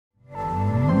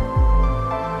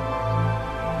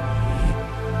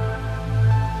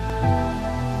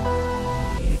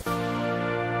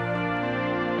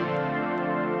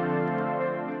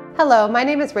Hello, my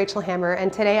name is Rachel Hammer,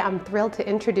 and today I'm thrilled to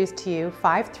introduce to you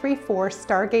 534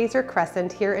 Stargazer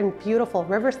Crescent here in beautiful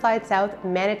Riverside South,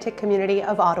 Manotick community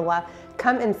of Ottawa.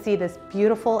 Come and see this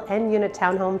beautiful end-unit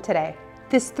townhome today.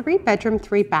 This 3-bedroom,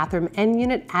 3-bathroom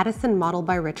end-unit Addison model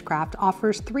by Richcraft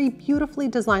offers 3 beautifully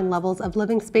designed levels of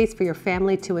living space for your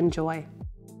family to enjoy.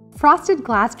 Frosted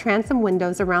glass transom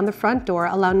windows around the front door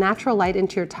allow natural light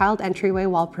into your tiled entryway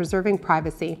while preserving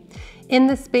privacy. In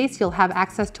this space, you'll have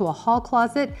access to a hall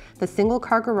closet, the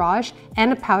single-car garage,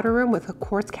 and a powder room with a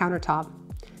quartz countertop.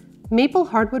 Maple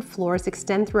hardwood floors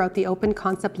extend throughout the open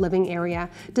concept living area,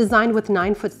 designed with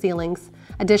 9-foot ceilings.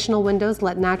 Additional windows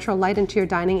let natural light into your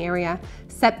dining area,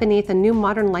 set beneath a new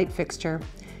modern light fixture.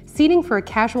 Seating for a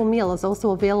casual meal is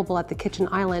also available at the kitchen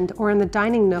island or in the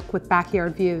dining nook with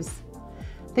backyard views.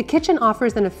 The kitchen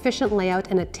offers an efficient layout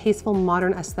and a tasteful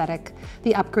modern aesthetic.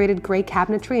 The upgraded gray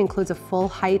cabinetry includes a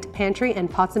full-height pantry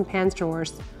and pots and pans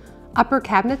drawers. Upper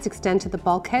cabinets extend to the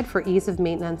bulkhead for ease of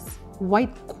maintenance.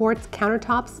 White quartz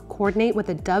countertops coordinate with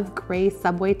a dove gray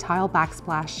subway tile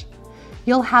backsplash.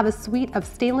 You'll have a suite of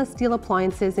stainless steel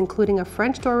appliances including a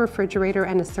French door refrigerator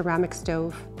and a ceramic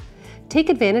stove. Take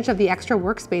advantage of the extra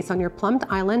workspace on your plumbed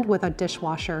island with a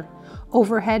dishwasher.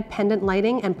 Overhead pendant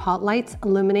lighting and pot lights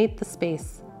illuminate the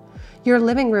space. Your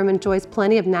living room enjoys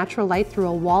plenty of natural light through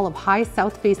a wall of high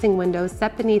south-facing windows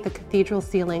set beneath a cathedral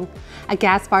ceiling. A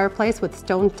gas fireplace with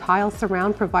stone tile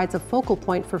surround provides a focal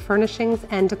point for furnishings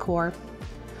and decor.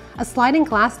 A sliding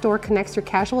glass door connects your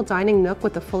casual dining nook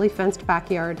with a fully fenced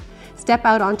backyard. Step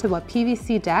out onto a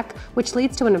PVC deck, which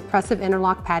leads to an impressive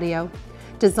interlock patio.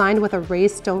 Designed with a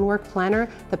raised stonework planter,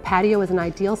 the patio is an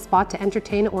ideal spot to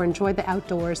entertain or enjoy the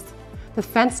outdoors. The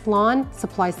fenced lawn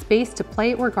supplies space to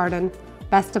play or garden.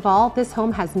 Best of all, this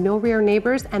home has no rear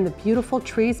neighbors, and the beautiful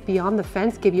trees beyond the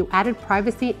fence give you added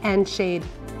privacy and shade.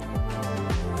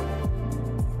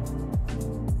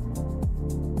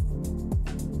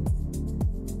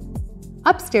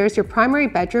 Upstairs, your primary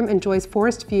bedroom enjoys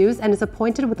forest views and is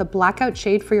appointed with a blackout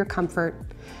shade for your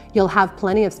comfort. You'll have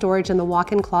plenty of storage in the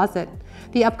walk-in closet.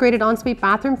 The upgraded ensuite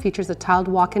bathroom features a tiled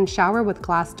walk-in shower with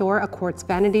glass door, a quartz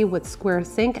vanity with square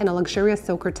sink, and a luxurious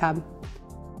soaker tub.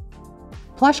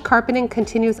 Plush carpeting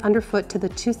continues underfoot to the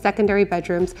 2 secondary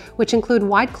bedrooms, which include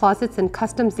wide closets and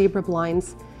custom zebra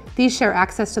blinds. These share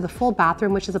access to the full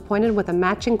bathroom, which is appointed with a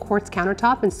matching quartz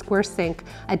countertop and square sink,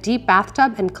 a deep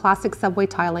bathtub, and classic subway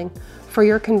tiling. For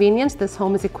your convenience, this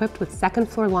home is equipped with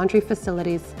second-floor laundry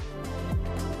facilities.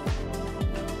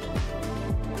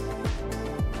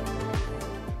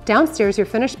 Downstairs, your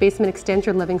finished basement extends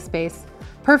your living space.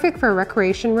 Perfect for a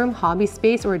recreation room, hobby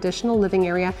space, or additional living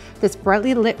area, this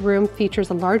brightly lit room features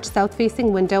a large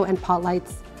south-facing window and pot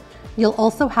lights. You'll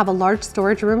also have a large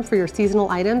storage room for your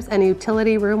seasonal items and a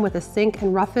utility room with a sink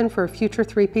and rough-in for a future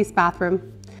 3-piece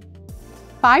bathroom.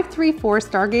 534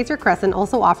 Stargazer Crescent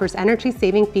also offers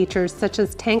energy-saving features such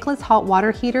as tankless hot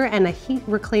water heater and a heat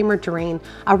reclaimer drain.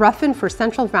 A rough-in for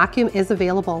central vacuum is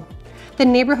available. The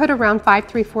neighborhood around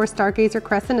 534 Stargazer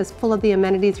Crescent is full of the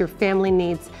amenities your family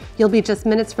needs. You'll be just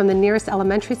minutes from the nearest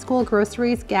elementary school,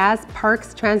 groceries, gas,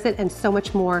 parks, transit, and so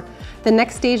much more. The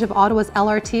next stage of Ottawa's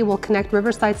LRT will connect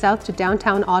Riverside South to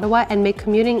downtown Ottawa and make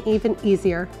commuting even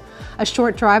easier. A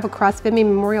short drive across Vimy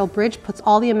Memorial Bridge puts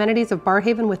all the amenities of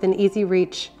Barrhaven within easy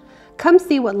reach. Come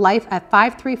see what life at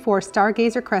 534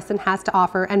 Stargazer Crescent has to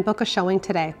offer and book a showing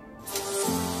today.